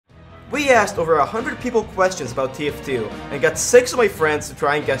We asked over 100 people questions about TF2 and got 6 of my friends to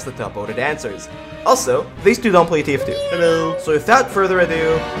try and guess the top voted answers. Also, these two don't play TF2. Hello. So without further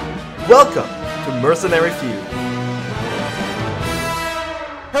ado, welcome to Mercenary Feud.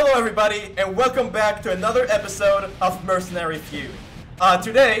 Hello everybody, and welcome back to another episode of Mercenary Feud.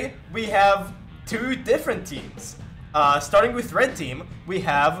 Today, we have 2 different teams. Starting with red team, we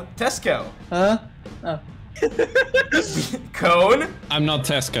have Tesco. Huh? Oh. Cone. I'm not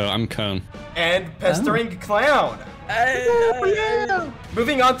Tesco, I'm Cone. And Pestering Clown. Yeah.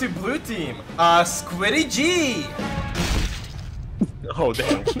 Moving on to blue team, Squiddy G. Oh,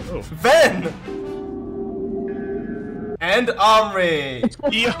 damn. Oh. Ven. And Omri.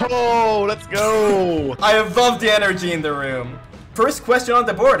 Yo, let's go. I love the energy in the room. First question on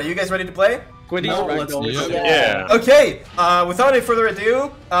the board, are you guys ready to play? Squiddy, No, let's let's- go. Yeah. Okay, without any further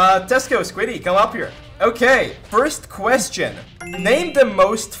ado, Tesco, Squiddy, come up here. Okay, first question. Name the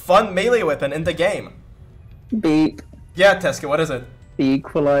most fun melee weapon in the game. Beep. Yeah, Tesco, what is it? The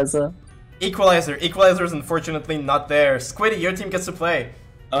equalizer. Equalizer. Equalizer is unfortunately not there. Squiddy, your team gets to play.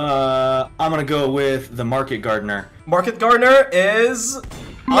 I'm gonna go with the Market Gardener. Market Gardener is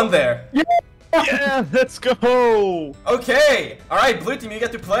on there. Yeah, let's go. Okay, alright, blue team, you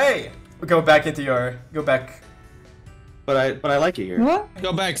get to play. Go back. But I like it here. What?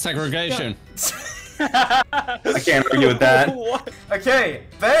 Go back, segregation. I can't argue with that. What? Okay,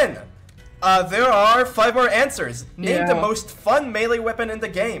 then, there are 5 more answers. Name the Yeah. most fun melee weapon in the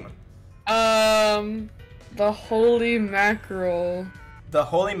game. The Holy Mackerel. The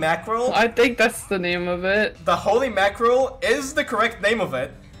Holy Mackerel? I think that's the name of it. The Holy Mackerel is the correct name of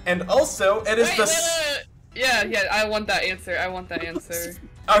it, and also it is Wait. Yeah, I want that answer.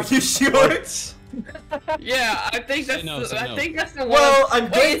 Are you sure? Yeah, I think that's no, say no. I think that's the one. Well, I'm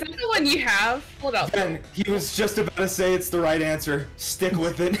Wait, going. is that the one you have? Hold up. Ben, he was just about to say it's the right answer. Stick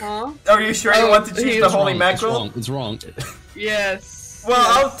with it. Huh? Are you sure you Oh, want to choose he the is Holy It's Mackerel? wrong, it's wrong. Yes. Well,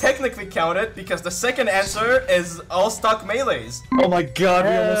 yes. I'll technically count it because the second answer is all stock melees. Oh my god,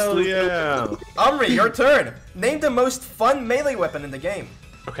 we almost Hell flew. yeah. Omri, your turn. Name the most fun melee weapon in the game.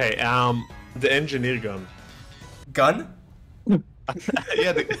 Okay, the engineer gun. Gun?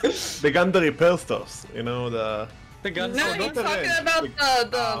 Yeah, the gun that repairs stuff. You know, the... The gun. No, you're talking about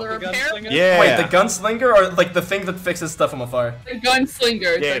the repair. Yeah. Wait, the gunslinger or like the thing that fixes stuff from afar? The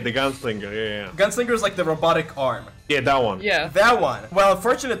gunslinger. Yeah, Like- the gunslinger, yeah. Gunslinger is like the robotic arm. Yeah, that one. Yeah. That one. Well,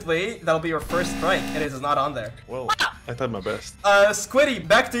 unfortunately, that'll be your first strike. It is not on there. Well, I tried my best. Squiddy,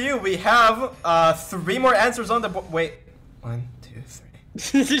 back to you. We have 3 more answers on the board. Wait. 1, 2,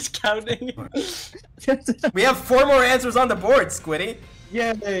 3. Just counting. We have 4 more answers on the board, Squiddy.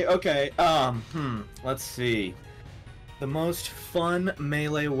 Yay, okay. Let's see. The most fun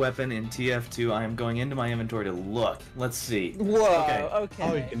melee weapon in TF2. I am going into my inventory to look. Let's see. Whoa. Okay. Okay.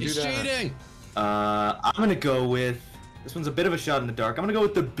 Oh, you can do He's that. cheating! I'm gonna go with... This one's a bit of a shot in the dark. I'm gonna go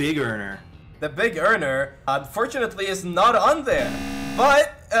with the Big Earner. The big earner, unfortunately, is not on there.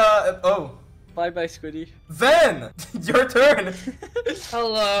 But, oh. Bye bye, Squiddy. Then, your turn.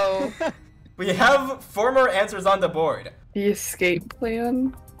 Hello. We have 4 more answers on the board. The escape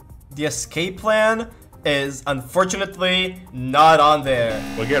plan. The escape plan is unfortunately not on there.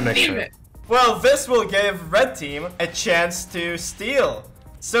 We'll get him next Damn time. it. Well, this will give red team a chance to steal.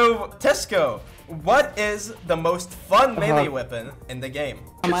 So, Tesco, what is the most fun melee weapon in the game?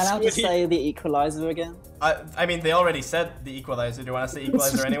 Am I allowed to say the equalizer again? I mean, they already said the equalizer. Do you want to say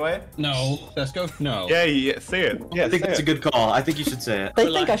equalizer anyway? No. Tesco? No. Yeah, say it. Yeah, I think say that's a it. good call. I think you should say it.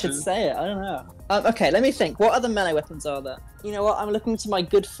 They think I should say it. I don't know. Okay, let me think. What other melee weapons are there? You know what? I'm looking to my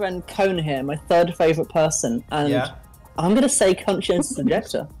good friend Cone here, my 3rd favorite person, and Yeah. I'm gonna say Conscientious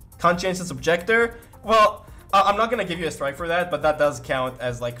Objector. Conscientious Objector? Well, I'm not gonna give you a strike for that, but that does count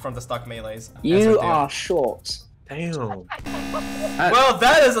as like from the stock melees. Yes, I You do. are short. Damn. Well,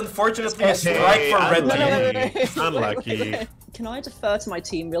 that is unfortunately a strike for red unlucky. team. Unlucky. Can I defer to my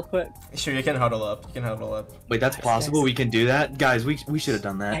team real quick? Sure, you can huddle up. You can huddle up. Wait, that's possible? We can do that? Guys, we should have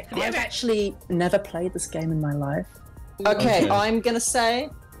done that. I've actually never played this game in my life. Okay, Okay. I'm gonna say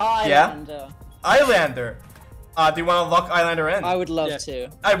Yeah? Islander. Islander. Do you want to lock Islander in? I would love to.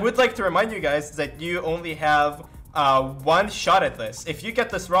 I would like to remind you guys that you only have 1 shot at this. If you get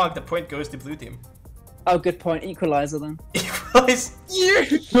this wrong, the point goes to blue team. Oh, good point. Equalizer then. Equalize.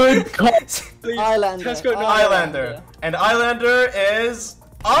 Good call. Islander. Islander. And Islander is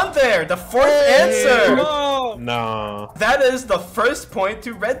on there. The 4th answer. No. That is the first point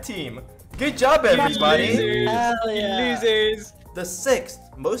to red team. Good job, everybody. Hell yeah. The 6th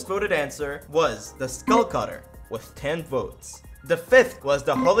most voted answer was the Skull Cutter with 10 votes. The 5th was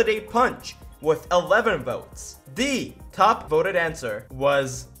the Holiday Punch with 11 votes. The top voted answer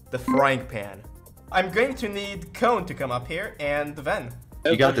was the frying pan. I'm going to need Cone to come up here, and Ven.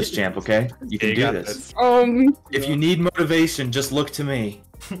 You got this, champ, okay? You can do this. If you need motivation, just look to me.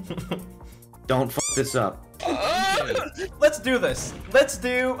 Don't f this up. Let's do this. Let's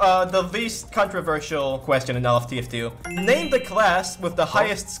do the least controversial question in all of TF2. Name the class with the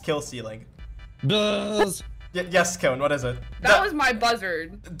highest skill ceiling. Buzz. Yes, Cone. What is it? That was my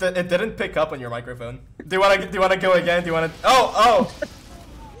buzzard. It didn't pick up on your microphone. Do you wanna go again? Do you wanna? Oh.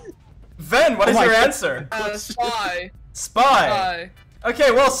 Ven, what is your answer? Spy. Spy.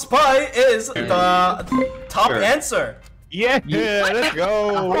 Okay, well, spy is the top answer. Yeah, let's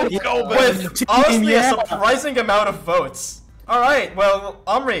go. Let's go, With honestly a surprising amount of votes. Alright, well,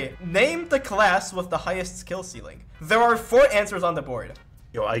 Omri, name the class with the highest skill ceiling. There are 4 answers on the board.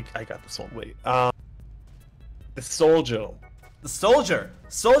 Yo, I got this one. Wait. The soldier. The soldier.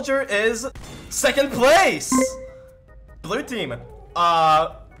 Soldier is 2nd place. Blue team. Me,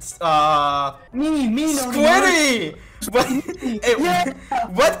 Squiddy!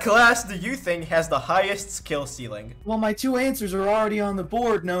 What class do you think has the highest skill ceiling? Well, my 2 answers are already on the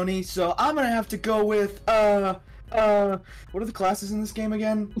board, Noni, so I'm gonna have to go with, what are the classes in this game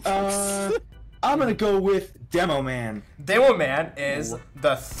again? I'm gonna go with Demo Man. Demo Man is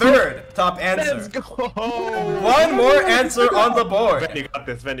the 3rd top answer. Let's go. 1 more answer on the board. Ven, you got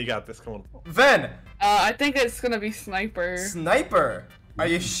this. Ven, you got this. Come on. Ven. I think it's gonna be Sniper. Sniper. Are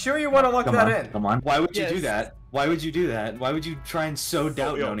you sure you want to lock that in? Come on. Why would you Yes. do that? Why would you do that? Why would you try and sow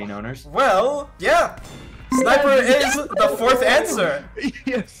doubt, Noni Noners? Well, yeah. Sniper is the 4th answer.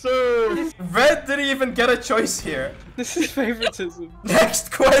 Yes, sir. Red didn't even get a choice here. This is favoritism.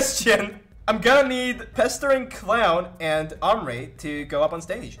 Next question. I'm gonna need Pestering Clown and Omri to go up on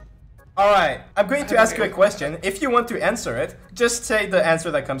stage. Alright, I'm going to ask you a question. If you want to answer it, just say the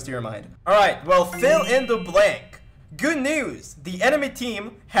answer that comes to your mind. Alright, well, fill in the blank. Good news, the enemy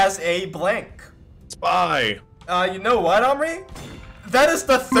team has a blank. Spy. You know what, Omri? That is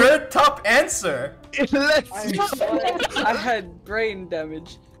the 3rd top answer. Let's go. I had brain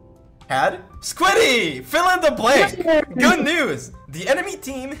damage. Had? Squiddy! Fill in the blank. Good news, the enemy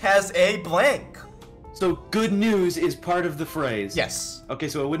team has a blank. So, good news is part of the phrase. Yes. Okay,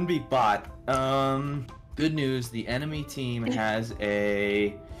 so it wouldn't be bot. Good news, the enemy team has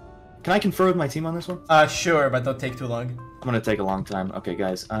a... Can I confer with my team on this one? Sure, but don't take too long. I'm gonna take a long time. Okay,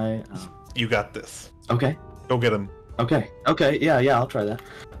 guys, You got this. Okay. Go get him. Okay, yeah, I'll try that.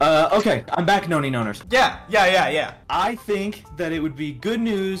 Okay, I'm back, Noni Noners. Yeah. I think that it would be good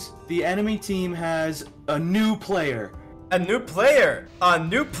news, the enemy team has a new player. A new player. A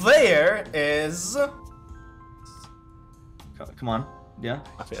new player is... Come on, yeah?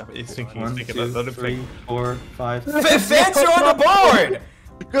 He's thinking. 1, He's 2, thinking. Let him 3, think. 4, 5... 5th answer on the board!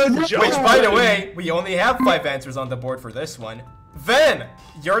 Good job. Which, by the way, we only have 5 answers on the board for this one. Ven,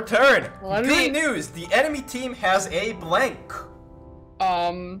 your turn. Good news, the enemy team has a blank.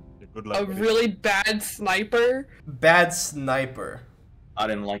 Good luck. A really bad sniper. Bad sniper. I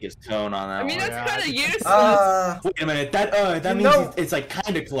didn't like his tone on that I mean, one. that's kind of useless. Wait a minute, that means it's like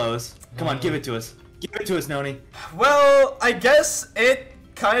kind of close. Come on, give it to us. Give it to us, Noni. Well, I guess it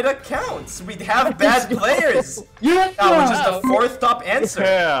kinda counts. We have bad players. Yeah! Which is the 4th top answer.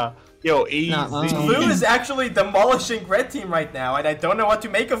 Yeah. Yo, easy. Blue is actually demolishing red team right now, and I don't know what to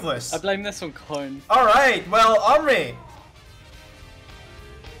make of this. I blame this on Clone. Alright, well, Omri.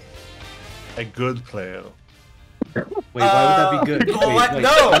 A good player. Wait, why would that be good? Wait,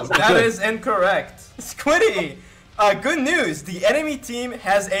 No, that's that good. is incorrect. Squiddy, good news. The enemy team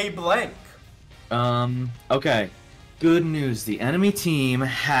has a blank. Okay. Good news. The enemy team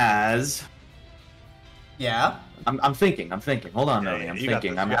has... Yeah? I'm thinking. Hold on, Noni. I'm you got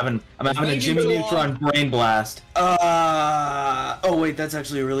thinking. this, I'm you got having a Jimmy Neutron brain blast. Oh wait, that's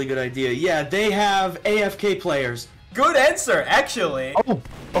actually a really good idea. Yeah, they have AFK players. Good answer, actually. Oh,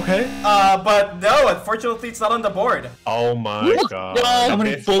 okay. But no, unfortunately, it's not on the board. Oh my god. How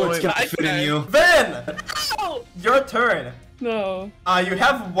many This bullets one- can I fit in you? Then, Ow! your turn. No. You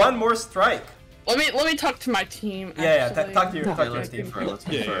have 1 more strike. Let me talk to my team. Yeah, actually. talk to your Okay, let's team. confer. Let's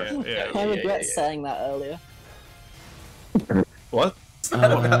Yeah, confer. yeah. I regret saying that earlier. What?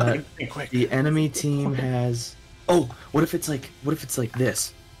 Quick. The enemy team has. Oh, what if it's like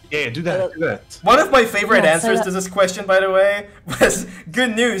this? Yeah, do that. Do that. One of my favorite Yeah, answers say to this question, by the way, was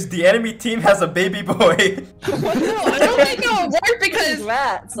good news. The enemy team has a baby boy. No, I don't think it would work because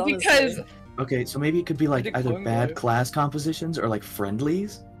Rats, honestly. because Okay, so maybe it could be like Did it either clone bad mode? class compositions or like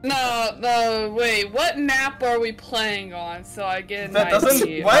friendlies. no, wait, what map are we playing on? So I get an That doesn't.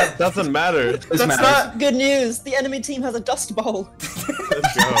 idea. What? Doesn't matter. This That's matters. not. Good news, the enemy team has a dust bowl.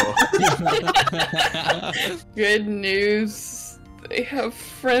 Let's go. Good news. they have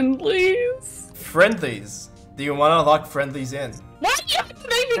friendlies? Friendlies. Do you want to lock friendlies in? Why do you have to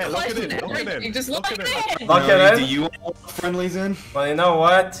make me Yeah, lock it question in, lock it in, everything? Just lock lock it it in. in. Lock Noni, it do in? you want friendlies in? Well, you know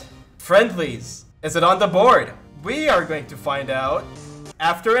what? Friendlies. Is it on the board? We are going to find out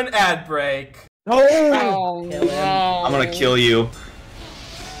after an ad break. Oh, Kill him. no. I'm gonna kill you.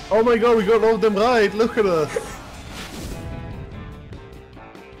 Oh my god, we got all of them right. Look at us.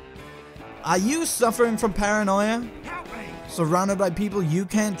 Are you suffering from paranoia? Surrounded by people you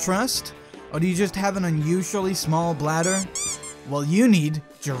can't trust? Or do you just have an unusually small bladder? Well, you need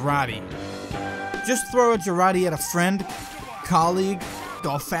Jarate. Just throw a Jarate at a friend, colleague,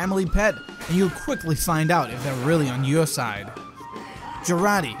 or family pet, and you'll quickly find out if they're really on your side.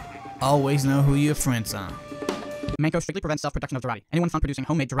 Jarate. Always know who your friends are. Manko strictly prevents self-production of Jarate. Anyone found producing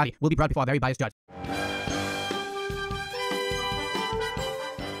homemade Jarate will be brought before a very biased judge.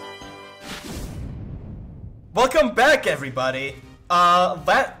 Welcome back, everybody.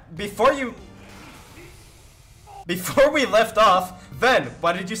 Before we left off, Ven,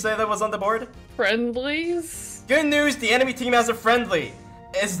 what did you say that was on the board? Friendlies? Good news, the enemy team has a friendly.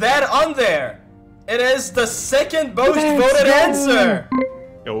 Is that on there? It is the second most voted answer.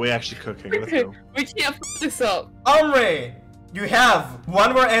 Yo, we're actually cooking. Let's Okay, go. we can't fuck this up. Omri, you have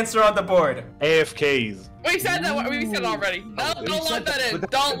one more answer on the board. AFKs. We said that. We said it already. No, don't lock that in.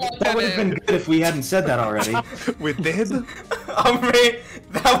 Don't lock That that would have been in. good if we hadn't said that already. We did? Omri,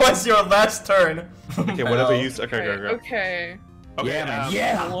 that was your last turn. Okay, whatever you say. Okay, okay, okay. Okay. Okay, Yeah, man,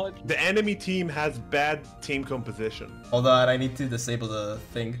 yeah. The enemy team has bad team composition. Hold on, I need to disable the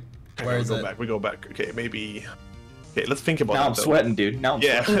thing. Where Okay, is we go it? back. We go back. Okay, maybe. Okay, let's think about Now that. I'm though. sweating, dude. Now I'm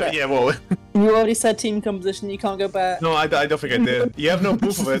sweating. Yeah, yeah. Well, You already said team composition, you can't go back. no, I don't think I did. You have no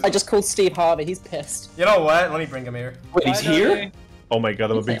proof of it. I just called Steve Harvey, he's pissed. You know what? Let me bring him here. Wait, he's here? Oh my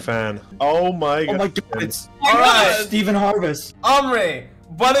god, I'm a big fan. Oh my god. Oh my god, it's Alright, Stephen Harvest. Omri,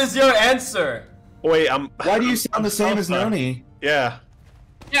 what is your answer? Wait, I'm. Why do you sound the same as Noni? Yeah.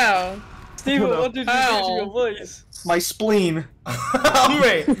 Yeah. Steven, what did you do to Ow. your voice? My spleen.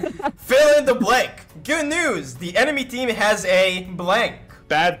 Omri, fill in the blank. Good news, the enemy team has a blank.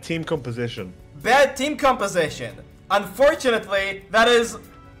 Bad team composition. Bad team composition. Unfortunately, that is...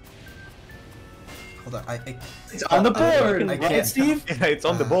 Hold on, It's on the board, I right, can't. Steve? Yeah, it's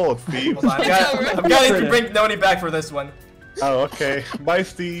on the board, Steve. Hold on, I'm going to bring Noni back for this one. Oh, okay. Bye,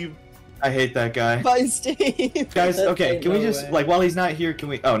 Steve. I hate that guy. Bye, Steve. Guys, okay, Ain't can we no just, way. like, while he's not here, can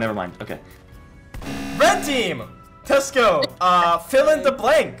we... Oh, never mind. Okay. Red team, Tesco, fill in the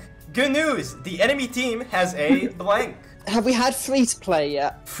blank. Good news, the enemy team has a blank. Have we had free to play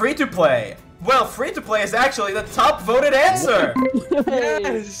yet? Free to play. Well, free to play is actually the top voted answer.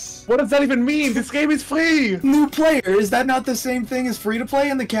 Yes! What does that even mean? This game is free. New player, is that not the same thing as free to play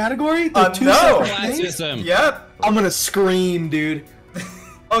in the category? They're two no. separate Class things? system. Yep. I'm gonna scream, dude.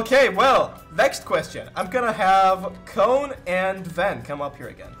 Okay, well, next question. I'm gonna have Cone and Ven come up here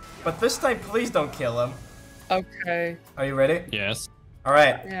again. But this time, please don't kill him. Okay. Are you ready? Yes.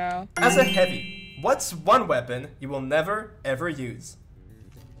 Alright. Yeah. As a heavy, what's one weapon you will never ever use?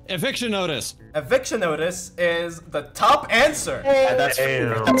 Eviction notice. Eviction notice is the top answer. Yeah, that's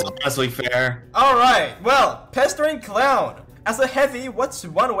Damn. honestly fair. Alright, well, Pestering Clown. As a heavy, what's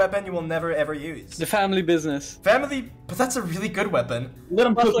one weapon you will never ever use? The family business. Family, but that's a really good weapon. Let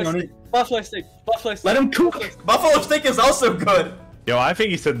him cook, Buffalo Noni. stick. Buffalo stick. Buffalo stick. Let him cook. Buffalo Stick is also good. Yo, I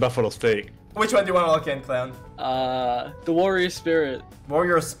think he said buffalo steak. Which one do you want to look in, Clown? The warrior spirit.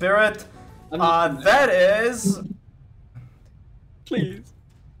 Warrior Spirit. I'm- That is... Please.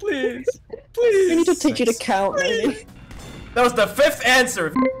 Please. We need Please. to teach you to count, maybe. That was the fifth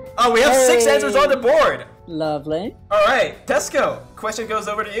answer. Oh, we have six Hey. answers on the board. Lovely. Alright, Tesco, question goes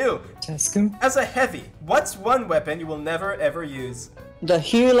over to you. Tesco. As a heavy, what's one weapon you will never ever use? The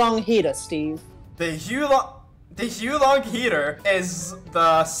Hulong heater, Steve. The Hulong heater is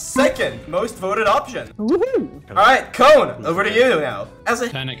the second most voted option. Woohoo! Alright, Cone, over to you now. As a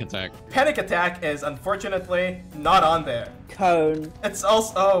Panic attack. Panic Attack is unfortunately not on there. Cone. It's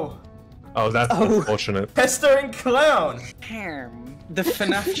also Oh, that's unfortunate. Pestering Clown. The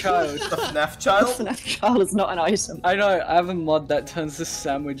FNAF child. The FNAF child. FNAF child is not an item. I know, I have a mod that turns the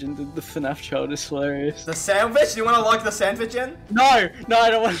sandwich into the FNAF child. It's hilarious. The sandwich? You want to lock the sandwich in? No, I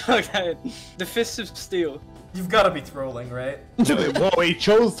don't want to look at it. The Fist of Steel. You've got to be trolling, right? Whoa, he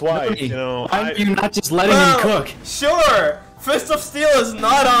chose twice, you know. Why are you not just letting Well, him cook? Sure. Fist of Steel is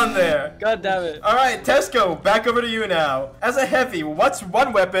not on there. God damn it. Alright, Tesco, back over to you now. As a heavy, what's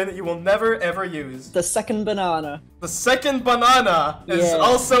one weapon you will never ever use? The second banana. The second banana is Yeah.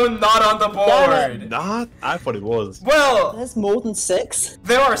 also not on the board. Not? I thought it was. Well, There's more than 6.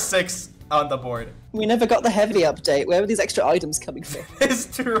 there are 6 on the board. We never got the heavy update. Where are these extra items coming from?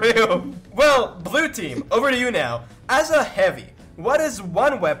 It's true. Well, blue team, over to you now. As a heavy, what is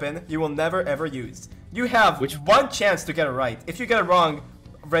one weapon you will never ever use? You have one chance to get it right. If you get it wrong,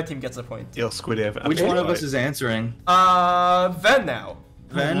 red team gets a point. Yo, Squiddy, Which one of us is answering? Ven now.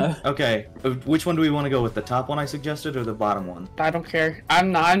 Ven? Okay. Which one do we want to go with? The top one I suggested or the bottom one? I don't care.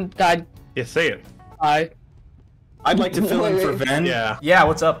 I'm Yeah, say it. I'd like to fill in for Ven. Yeah. Yeah,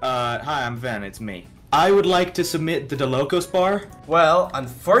 what's up? Hi, I'm Ven. It's me. I would like to submit the Delocos bar. Well,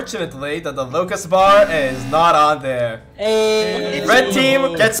 unfortunately, the Locust bar is not on there. Hey. Red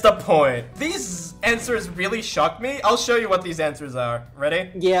team gets the point. These answers really shocked me. I'll show you what these answers are. Ready?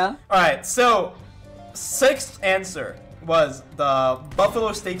 Yeah. Alright, so 6th answer was the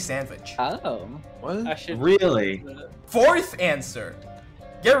buffalo steak sandwich. Oh. What? I should Really? 4th answer.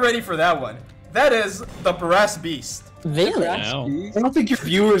 Get ready for that one. That is the brass beast. Really? Ow. I don't think your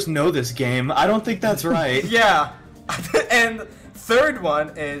viewers know this game. I don't think that's right. Yeah. And 3rd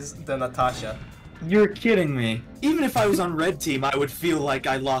one is the Natasha. You're kidding me. Even if I was on red team, I would feel like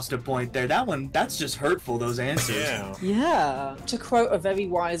I lost a point there. That's just hurtful, those answers. Yeah. Yeah. To quote a very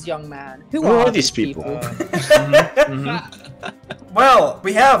wise young man, who are are these people? Well,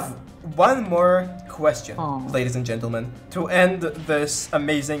 we have one more question, Aw. ladies and gentlemen, to end this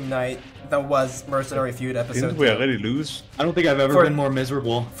amazing night that was Mercenary Feud episode Didn't we 2. already lose? I don't think I've ever been more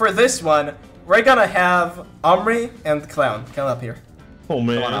miserable. For this one, we're gonna have Omri and Clown. Come up here. Oh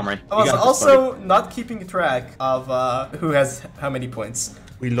man. Come on, Omri. I was also not keeping track of who has how many points.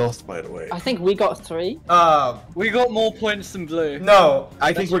 We lost, by the way. I think we got 3. We got more points than blue. No.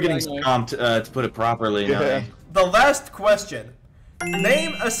 I think we're getting That's what I know. stomped, to put it properly. Yeah. The last question.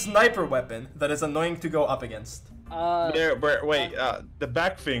 Name a sniper weapon that is annoying to go up against. Wait, the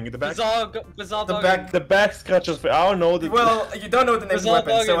back thing, the back, Bizarre The Bugger. back. the back scratches. I don't know. Well, you don't know the name of the Bizarre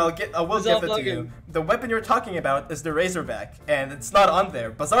weapon, so Bargain. I will Bizarre give it to you. Bargain. The weapon you're talking about is the Razorback, and it's not on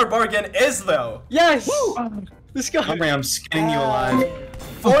there. Bizarre Bargain is though. Yes! Let's go! Omri, I'm skinning you alive.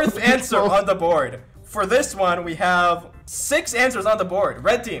 4th answer on the board. For this one, we have 6 answers on the board.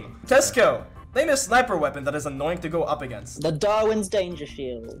 Red team. Tesco. Name a sniper weapon that is annoying to go up against. The Darwin's Danger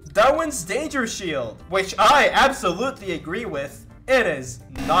Shield. Darwin's Danger Shield, which I absolutely agree with. It is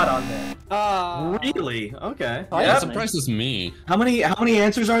not on there. Really? Okay. I Yep. That surprises me. How many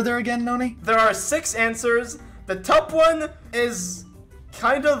answers are there again, Noni? There are 6 answers. The top one is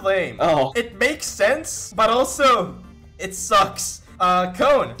kind of lame. Oh. It makes sense, but also it sucks.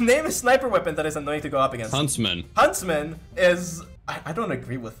 Cone, name a sniper weapon that is annoying to go up against. Huntsman. Huntsman is... I don't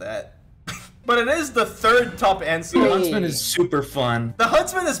agree with that. But it is the 3rd top answer. The Huntsman is super fun. The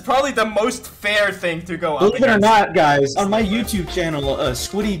Huntsman is probably the most fair thing to go up Believe it or against. not, guys, on my YouTube channel,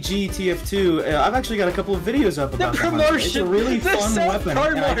 Squiddy G TF2, I've actually got a couple of videos up about the Huntsman. It's a really fun weapon, and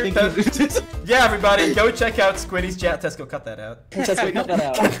I think it- Yeah, everybody, go check out Squiddy's chat. Tesco, cut that out. Tesco, cut that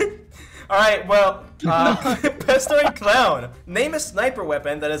out. Alright, well, Pester and Clown, name a sniper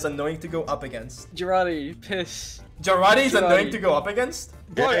weapon that is annoying to go up against. Jarate, piss. Jarate is Jarate. annoying to go up against?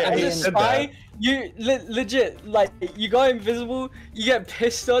 Bro, Yeah, as he a said spy, that. you legit, like, you go invisible, you get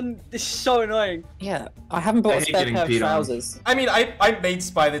pissed on, it's so annoying. Yeah, I haven't bought I a hate spare getting pair of peed on. trousers. I mean, I made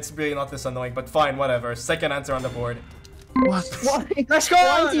spy that's really not this annoying, but fine, whatever. 2nd answer on the board. Why? Let's go!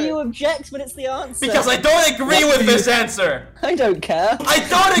 Why do you object when it's the answer? Because I don't agree with this answer! I don't care. I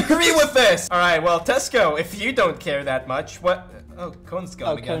don't agree with this! Alright, well, Tesco, if you don't care that much, what... Oh, Cone's gone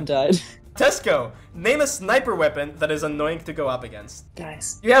Oh, again. Cone died. Tesco, name a sniper weapon that is annoying to go up against.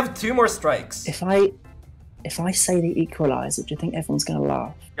 Guys, You have 2 more strikes. if I say the Equalizer, do you think everyone's gonna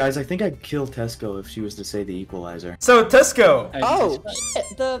laugh? Guys, I think I'd kill Tesco if she was to say the Equalizer. So, Tesco, Oh,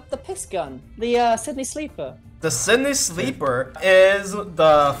 shit, the piss gun. The Sydney Sleeper. the Sydney Sleeper is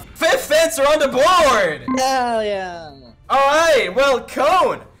the 5th answer on the board! Hell yeah. Alright, well,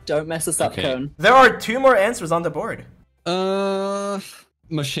 Cone, Don't mess us up, Okay. Cone. there are 2 more answers on the board.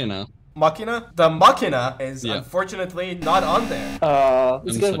 Machina. Machina? The Machina is Yeah. unfortunately not on there. It's a I'm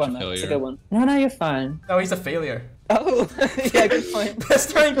good such one, a though. It's a failure. good one. No, you're fine. No, he's a failure. Oh, yeah, good point.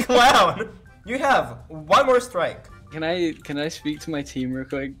 Pester and Clown, you have 1 more strike. Can I speak to my team real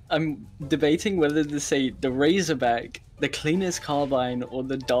quick? I'm debating whether to say the Razorback, the Cleaner's Carbine, or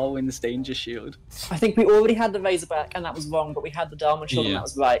the Darwin's Danger Shield. I think we already had the Razorback, and that was wrong, but we had the Darwin Shield, and Yeah. that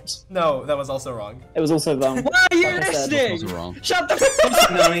was right. No, that was also wrong. It was also wrong. Why are you Like I said. listening? Those are wrong. Shut the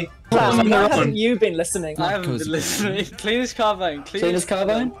f Noni. Clown, why haven't Own. you been listening? I haven't Because- been listening. Cleaner's Carbine. Cleaner's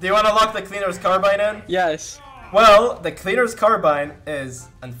Carbine? Do you want to lock the Cleaner's Carbine in? Yes. Well, the Cleaner's Carbine is,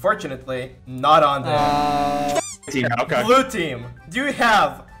 unfortunately, not on there. Team, okay. Blue team, do you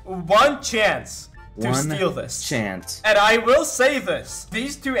have 1 chance to One steal this? chance. And I will say this,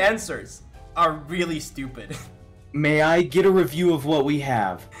 these 2 answers are really stupid. May I get a review of what we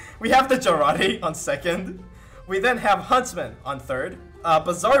have? We have the Jarate on 2nd. We then have Huntsman on 3rd.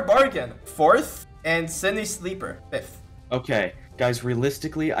 Bizarre Bargain 4th. And Sydney Sleeper 5th. Okay, guys,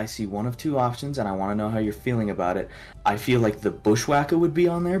 realistically, I see one of two options, and I want to know how you're feeling about it. I feel like the Bushwhacker would be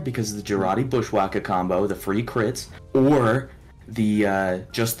on there because of the Jarate Bushwhacker combo, the free crits, or the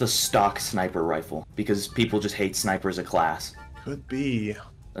just the stock sniper rifle because people just hate sniper as a class. Could be.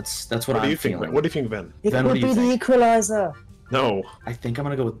 That's what What do I'm you think? feeling. What do you think, Ben? It Then what would do you be the think? equalizer. No. I think I'm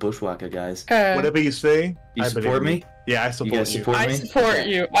gonna go with Bushwhacker, guys. Whatever you say. You I support believe me? Yeah, I You support guys you. support I me? support Okay.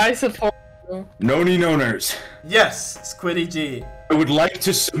 you. I support you. Noni noners. Yes, Squiddy G. I would like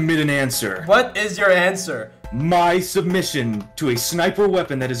to submit an answer. What is your answer? My submission to a sniper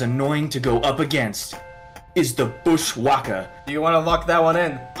weapon that is annoying to go up against is the Bushwhacker. Do you want to lock that one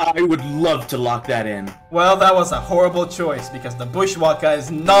in? I would love to lock that in. Well, that was a horrible choice because the Bushwhacker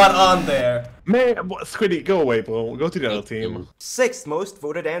is not on there. Man, Squiddy, go away, bro. Go to the other team. 6th most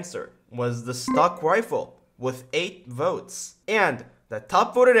voted answer was the stock rifle with 8 votes. And the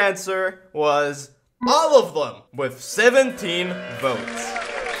top voted answer was all of them with 17 votes.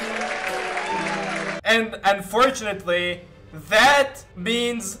 And unfortunately, that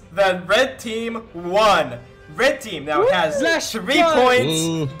means that red team won. Red team now has 3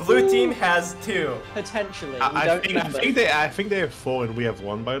 points, blue team has 2. Potentially. We I don't think, remember. I think they have 4 and we have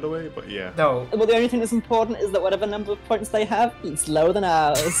 1, by the way, but yeah. No, Well, the only thing that's important is that whatever number of points they have, it's lower than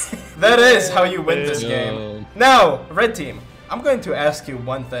ours. that is how you win this game. Now, red team, I'm going to ask you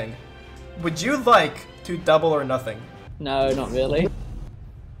one thing. Would you like to double or nothing? No, not really.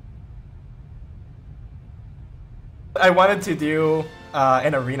 I wanted to do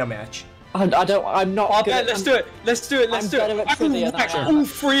an arena match. I'm not Oh, good man, at- let's do it. Let's do it. Let's I'm do better it. at trivia than I am. All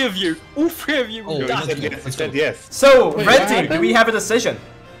 3 of you. All 3 of you. Oh, will let's die. go. He said yes. So, Wait, red what team, do happened? we have a decision?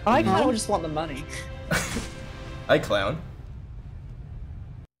 I kind of just want the money. I clown.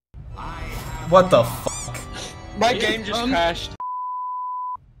 What the fuck? My game just crashed.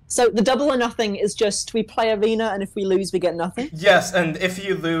 So the double or nothing is just we play arena, and if we lose, we get nothing. Yes, and if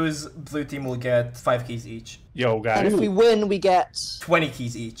you lose, blue team will get 5 keys each. Yo, And guys. if we win, we get. 20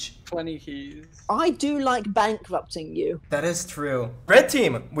 keys each. 20 keys. I do like bankrupting you. That is true. Red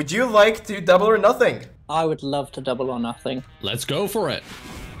team, would you like to double or nothing? I would love to double or nothing. Let's go for it.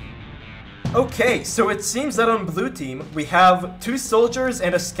 Okay, so it seems that on blue team, we have 2 soldiers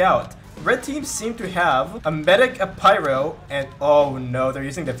and a scout. Red team seem to have a medic, a pyro, and oh no, they're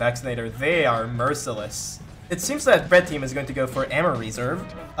using the vaccinator. They are merciless. It seems that red team is going to go for ammo reserve.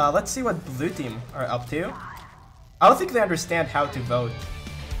 Let's see what blue team are up to. I don't think they understand how to vote.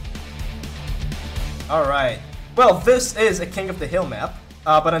 Alright. Well, this is a King of the Hill map,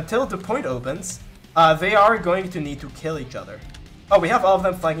 but until the point opens, they are going to need to kill each other. Oh, we have all of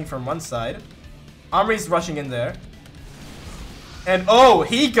them flanking from one side. Omri's rushing in there. And oh,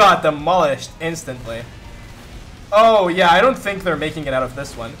 he got demolished instantly. Oh yeah, I don't think they're making it out of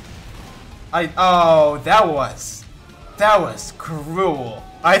this one. Oh, that was cruel.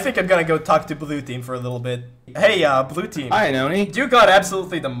 I think I'm gonna go talk to blue team for a little bit. Hey, blue team. Hi, Noni. You got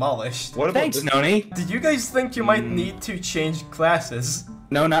absolutely demolished. What about Thanks, this? Noni. Did you guys think you might need to change classes?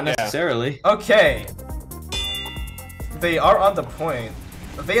 No, not necessarily. Okay. They are on the point.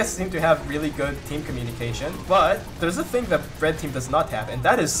 They seem to have really good team communication, but there's a thing that red team does not have, and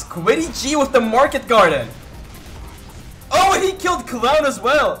that is Squiddy G with the market garden. Oh, and he killed Clown as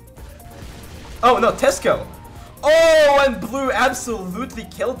well. Oh no, Tesco. Oh, and blue absolutely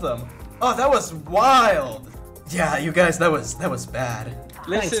killed them. Oh, that was wild. Yeah, you guys, that was bad.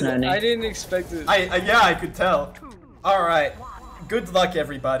 Listen, Noni. I didn't expect it. Yeah, I could tell. All right, good luck,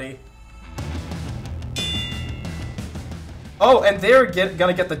 everybody. Oh, and they're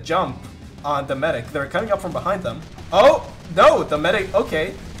gonna get the jump on the medic. They're coming up from behind them. Oh, no, the medic,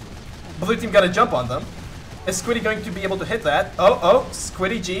 okay. Blue team got a jump on them. Is Squiddy going to be able to hit that? Oh,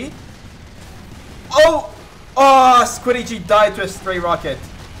 Squiddy G. Oh, Squiddy G died to a stray rocket.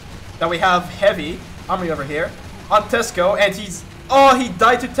 Now we have Heavy, Omri over here, on Tesco, and he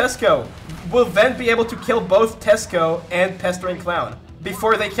died to Tesco. Will then be able to kill both Tesco and Pestering Clown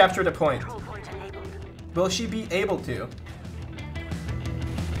before they capture the point. Will she be able to?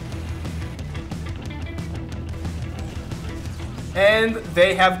 And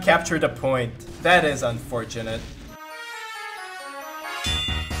they have captured a point. That is unfortunate.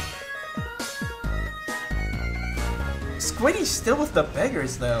 Squiddy's still with the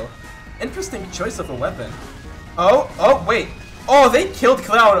beggars though. Interesting choice of a weapon. Oh, wait. Oh, they killed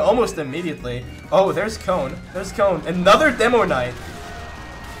Clown almost immediately. Oh, there's Cone. There's Cone. Another Demo Knight.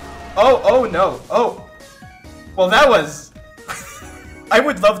 Oh no. Oh. Well, that was... I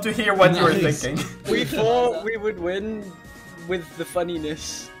would love to hear what you were Nice. thinking. We thought we would win with the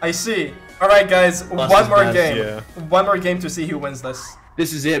funniness. I see. Alright guys, Plus one is more best, game. yeah. One more game to see who wins this.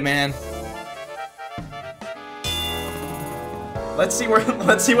 This is it, man. Let's see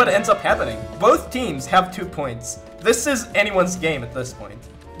what ends up happening. Both teams have 2 points. This is anyone's game at this point.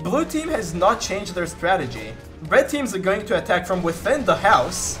 Blue team has not changed their strategy. Red teams are going to attack from within the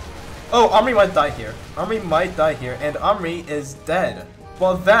house. Oh, Omri might die here. Omri might die here, and Omri is dead.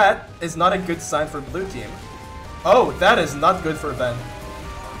 Well, that is not a good sign for blue team. Oh, that is not good for Ben.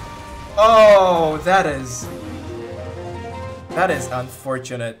 Oh, that is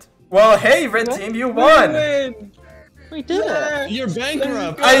unfortunate. Well, hey, red team, you won. Win! We did it. You're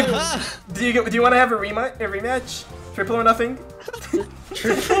bankrupt. Do you want to have a rematch? Triple or nothing?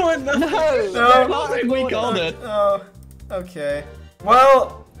 Triple or nothing. No. We called it. Oh, okay.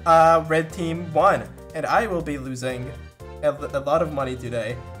 Well, red team won, and I will be losing a lot of money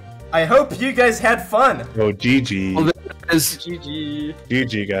today. I hope you guys had fun. Oh, GG. Well, that is GG.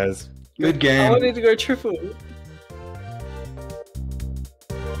 GG, guys. good I game. wanted to go triple.